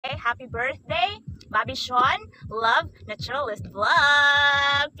say happy birthday, Bobby Sean, Love Naturalist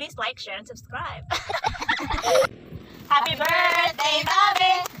Vlog. Please like, share, and subscribe. Happy birthday,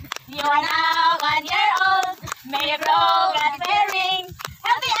 Bobby. You are now 1 year old. May you grow, God fearing,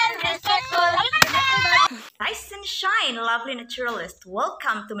 healthy and respectful. Rise and shine, lovely naturalist.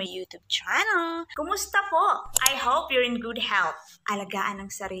 Welcome to my YouTube channel. Kumusta po? I hope you're in good health. Alagaan ang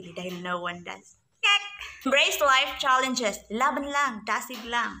sarili dahil no one does. Embrace life challenges. Laban lang, dasig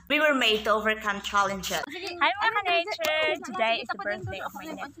lang. We were made to overcome challenges. Hi mga nature! Today is the birthday of my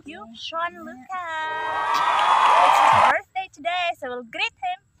nephew, Sean Lucas. It's his birthday today, so we'll greet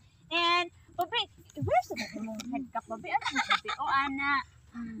him. And, Bobby, where's the head cap, Bobby? Ano mo, Bobby? O, Ana.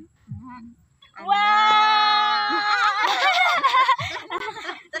 Wow!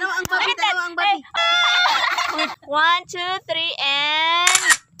 Tanaw ang Bobby, tanaw ang Bobby. 1, 2, 3,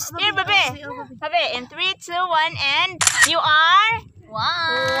 and... Here, Bobby. Bobby, in 3, 2, 1, and... You are... 1.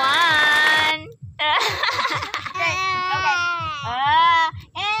 Okay.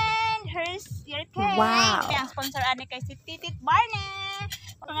 And here's your cake. Wow. Ang sponsor ani kay si Titit Barney.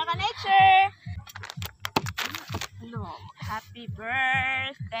 Mga ka-nature. Hello. Happy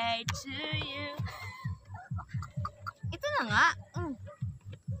birthday to you. Ito na nga.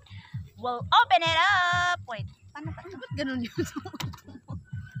 We'll open it up. Wait. Paano? Ba't ganun yun?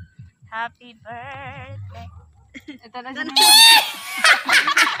 Happy birthday. Ito na siya.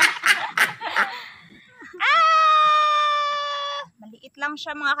 Maliit lang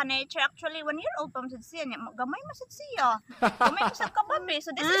siya mga ka-nature. Actually, 1 year old pa masad siya. Gamay masad siya. Gamay masad ka, Bobby.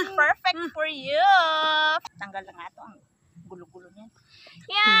 So this is perfect for you. Tanggal lang nga ito ang gulo-gulo niya.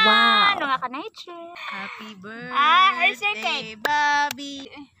 Yan! Wow. Mga ka-nature. Happy birthday, here's your cake. Bobby.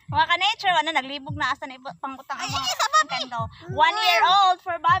 Mga ka-nature, naglibog na asa na pangutang ang mga candle. 1 year old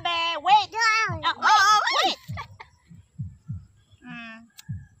for Bobby. Wait! Wait!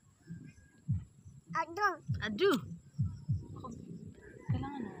 Adu.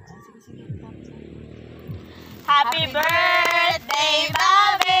 Happy birthday,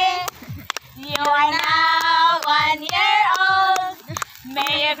 Bobby! You are now 1 year old.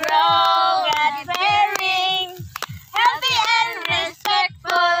 May you grow, God-fearing, healthy and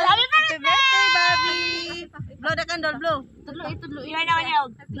respectful. Happy birthday, Bobby. Blow the candle, blow. Tudlo. You are now 1 year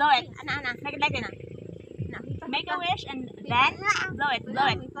old. Blow it. Make it like it. Make a wish and then blow it. Blow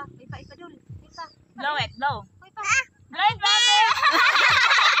it. Blow it. Blow. Blow it, Bobby.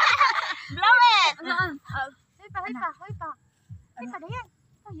 Blow it. What are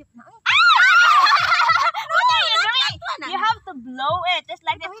you doing? You have to blow it. Just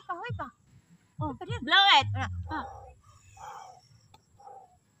like this. Oh, blow it. Blow it.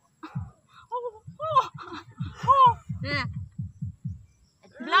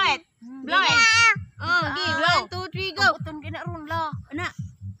 Blow it. Oh, Blow. 1, 2, 3, go. Blow. Ina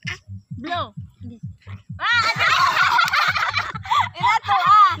to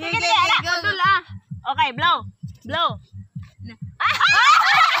Sige, go. Okay, blow. Blow.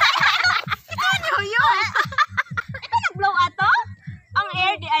 Ano yun? Ito nag-blow ato? Ang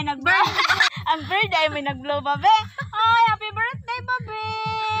air di ay nag-blow. Ang bird ay may nag-blow, Bobby. Ay, happy birthday, Bobby.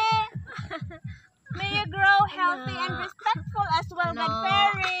 May you grow healthy and respectful as well,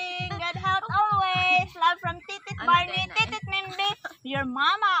 God-fearing. God help always. Love from Titit Barney, Titit Mimbi, your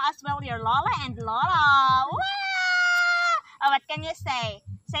mama as well, your Lola and Lola. Wow! Oh, what can you say?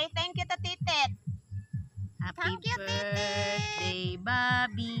 Say thank you to Titit. Happy birthday,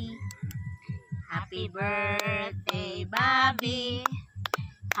 Bobby. Happy birthday, Bobby.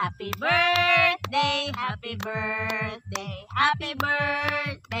 Happy birthday, happy birthday, happy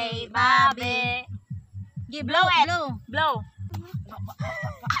birthday, Bobby. Blow it. Blow.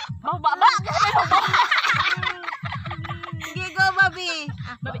 Baba. Sige, go, Bobby.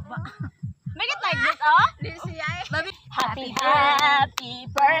 Make it like this, oh. Bobby. Happy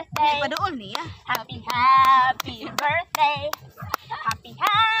birthday. Padoon niya. Happy birthday. Happy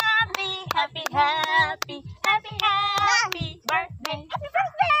birthday. Happy birthday.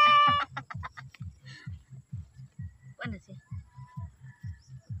 Ano siya?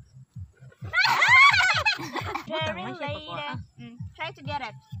 Cherry lady. Try to get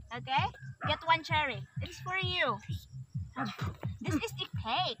it. Okay? Get 1 cherry. It's for you. This is the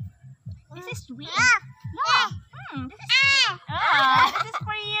cake. This is sweet. Yeah. This is sweet. This is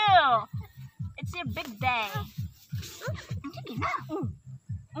for you. It's your big day. Sige na.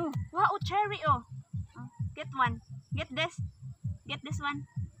 Wow, cherry oh. Get 1. Get this. Get this one.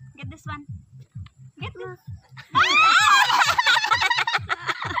 Get this one. Get this.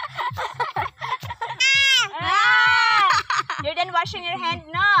 You're done washing your hand,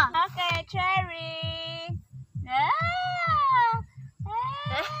 no? Okay, cherry.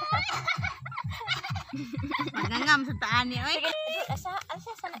 Magangam sa taan niya, oy. Sige,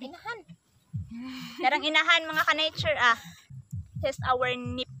 asa sana inahan. Darang inahan mga ka-nature ah. He's our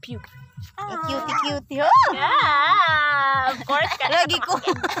nephew. Cutie, oh. Yeah, of course. Lagi ko.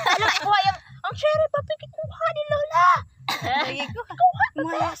 Alam ko ang cherry papi kikuha ni Lola. Lagi ko.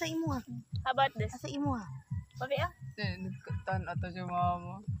 Imuha sa imo. How about this? Sa imo. Papi ah. Nagkatan ato si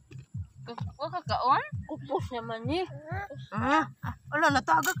mama. Wa ka kaon? Kupos naman ni. Ala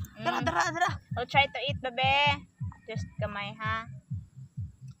natagak. Dara. I'll try to eat, babe. Just kamay ha.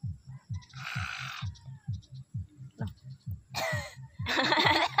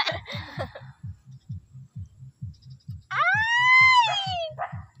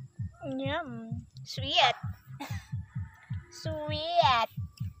 Yum. Sweet.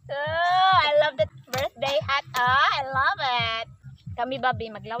 Oh, I love that birthday hat. Oh, I love it. Kami babi,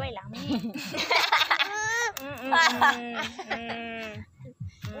 maglaway lang.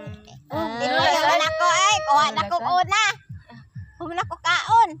 Dinuyan ako ay. Kuha na ko una. Humana ko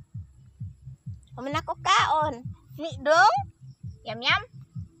kaon. Ni dong. Yum yum.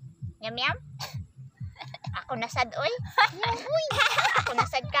 Yum yum. Ako nasad oy. Ako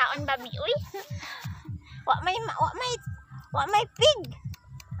nasad kaon babi oy. Wa may pig.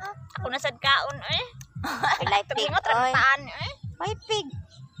 Ako nasad kaon oy. Pilay pig. Tabingot ra Oy. taan oy. May pig.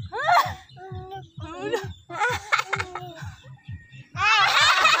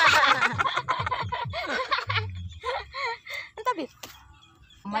 Antabi.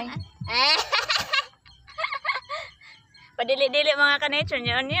 May. Padili-dili mga ka-nature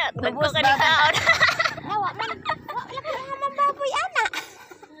niyo niya. Dagko ka ni kaon. Wa man baboy ana.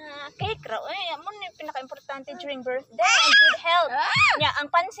 Cake raw eh. Amon ni pinaka-importante during birthday and good health. Nya ang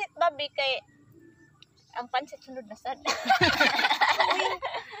pansit babi kay ang pansit sunod na sad.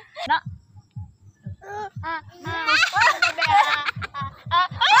 Na.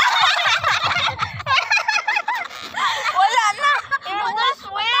 Wala na. It was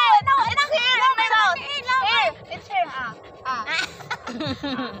sweet. No, it's here in my mouth. Here, it's here.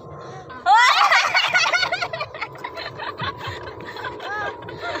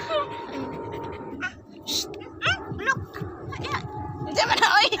 Look. Diyan man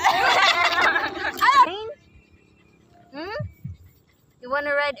oy. You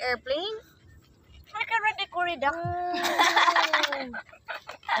wanna ride airplane? I can ready ko rin ako.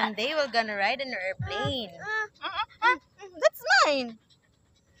 And they were gonna ride an airplane. That's mine.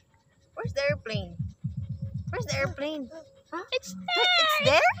 Where's the airplane? Where's the airplane? Huh? It's It's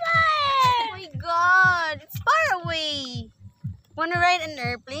there? Oh my god, it's far away. Wanna ride an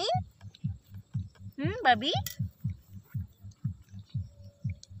airplane? Babi?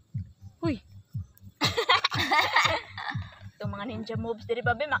 Uy. Itong mga ninja moves diri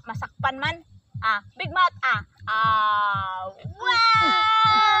babi masakpan man. Big mat. Wow!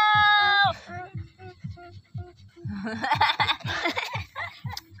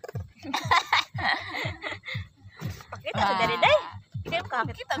 Pakita sa diri day. Kaya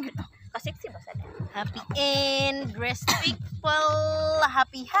kakita kita. Kasiksi ba sa diri? Happy end, dress people.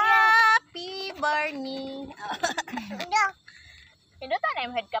 Happy Barney. Pindutan na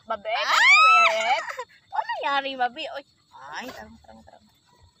yung headcap babi. Can I wear it? Ano nangyari babi? Oy. Ay, tarang.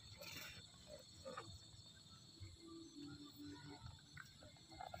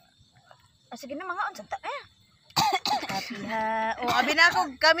 Sige na mga unsa ta. Happy ha. O, abi na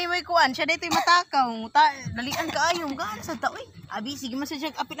ako, kami may kuan. Siya dito yung matakaw. Dalian ka ayong. Gaan sa ta, oy. Abi, sige man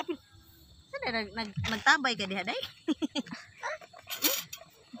siya. Apil. Sana nagtabay ka diha, day?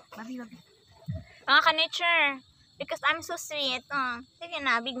 Babi. Mga ka-nature. Because I'm so sweet. Sige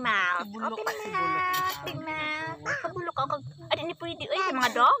na, big mouth. Kabulok Open kasi mouth. Big mouth. Kabulok ako. Adi ni pwede. Uy, sa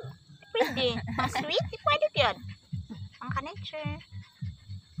mga dog. Pwede. Mga sweet. Di pwede yun. Mga ka-nature.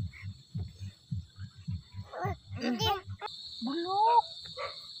 Bulok.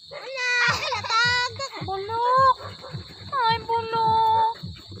 Bulok. Ay, bulok.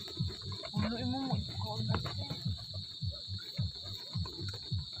 Bulok mo.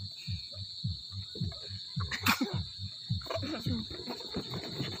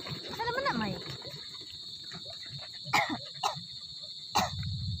 Sana man na may.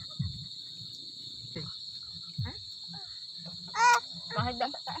 Mahal ba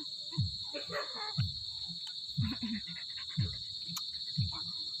ta?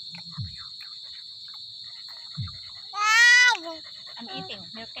 I'm eating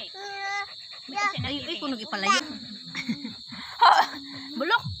milk cake. Ay, kung nag-ipalayo.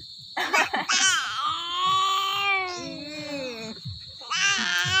 Bulok.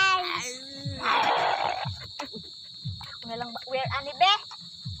 Where ane be?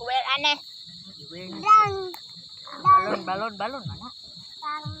 Where ane? Balon mana?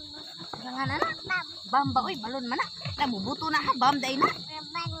 nga na. Bam ba? Uy, balon man na. Nabubuto na ha. Bam day na.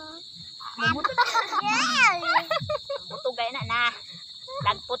 Bubuto na. Buto gaya na.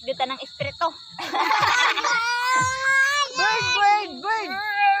 Lagpot kita ng espiritu. Bird.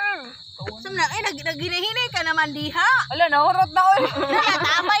 Sumna, naginahinay ka naman diha. Ala, nahurot na oy.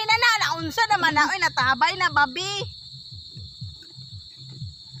 Natabay na. Naunsa naman na. Uy, natabay na, babi.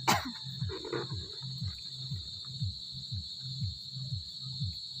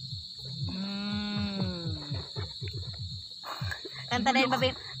 Kanta na yun,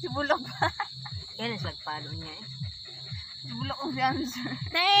 babi. Si Bulok pa. Yan, nagpalo niya eh. Si Bulok ang answer.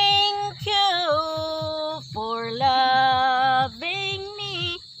 Thank you for loving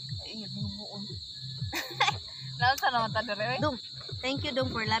me. Ay, yung buon. Naunsa naman ta dire oy. Dong, thank you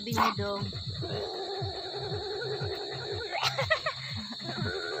Dong for loving me, Dong.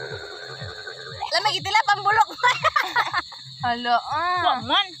 Lamig itila pang bulok. Hala, Wag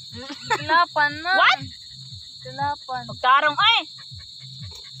man. Tilapan na. What? Tilapan. Magkarong ay.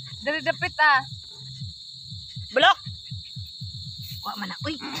 Dali dapit ah. Bulok. Wa man na.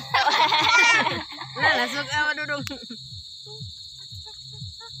 Uy. Wala, lasog awa Dudong.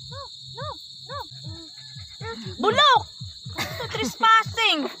 Bulok. Ito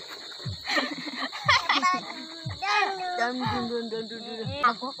trespassing.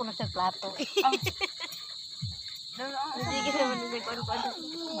 Magkuha ko na sa plato. Sige naman na siya kuan-kuan.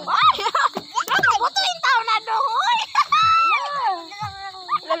 Ay! Nakabuto yung tao na doon. Uy.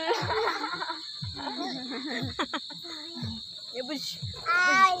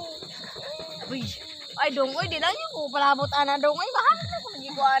 Ay, Dong, uy, di na niyo ko palabot ana Dong. Ay, bahala na ko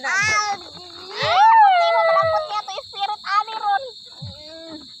nagikuha na. Puti mo malapot niya to spirit ani ron.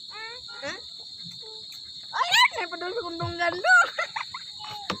 Ay, ay, padung sa kundong gando.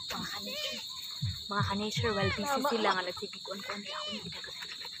 Mga ka-nature, while busy sila nga nagsigikuan-kuan ako ng gidagat.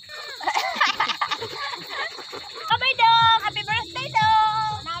 Bye-bye, Dong! Happy birthday,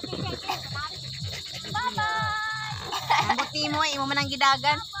 Dong! Bye-bye! Ang buti mo, imo man ang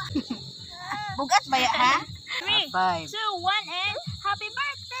gidagan. Bugat ba ya, ha? 3, 2, 1, and happy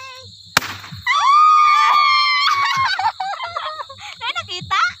birthday! May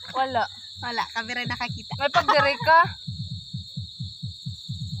nakita? Wala. Wala, kami rin nakakita. May pagdiri ka.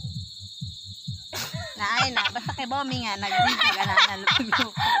 Naay na, basta kay Bomi nga, nag-video ka na.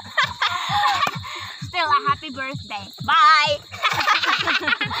 Still a happy birthday. Bye!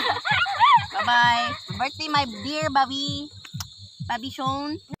 Bye-bye. Happy birthday, my dear Bobby. Bobby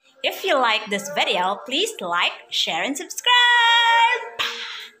Shaun. If you like this video, please like, share, and subscribe.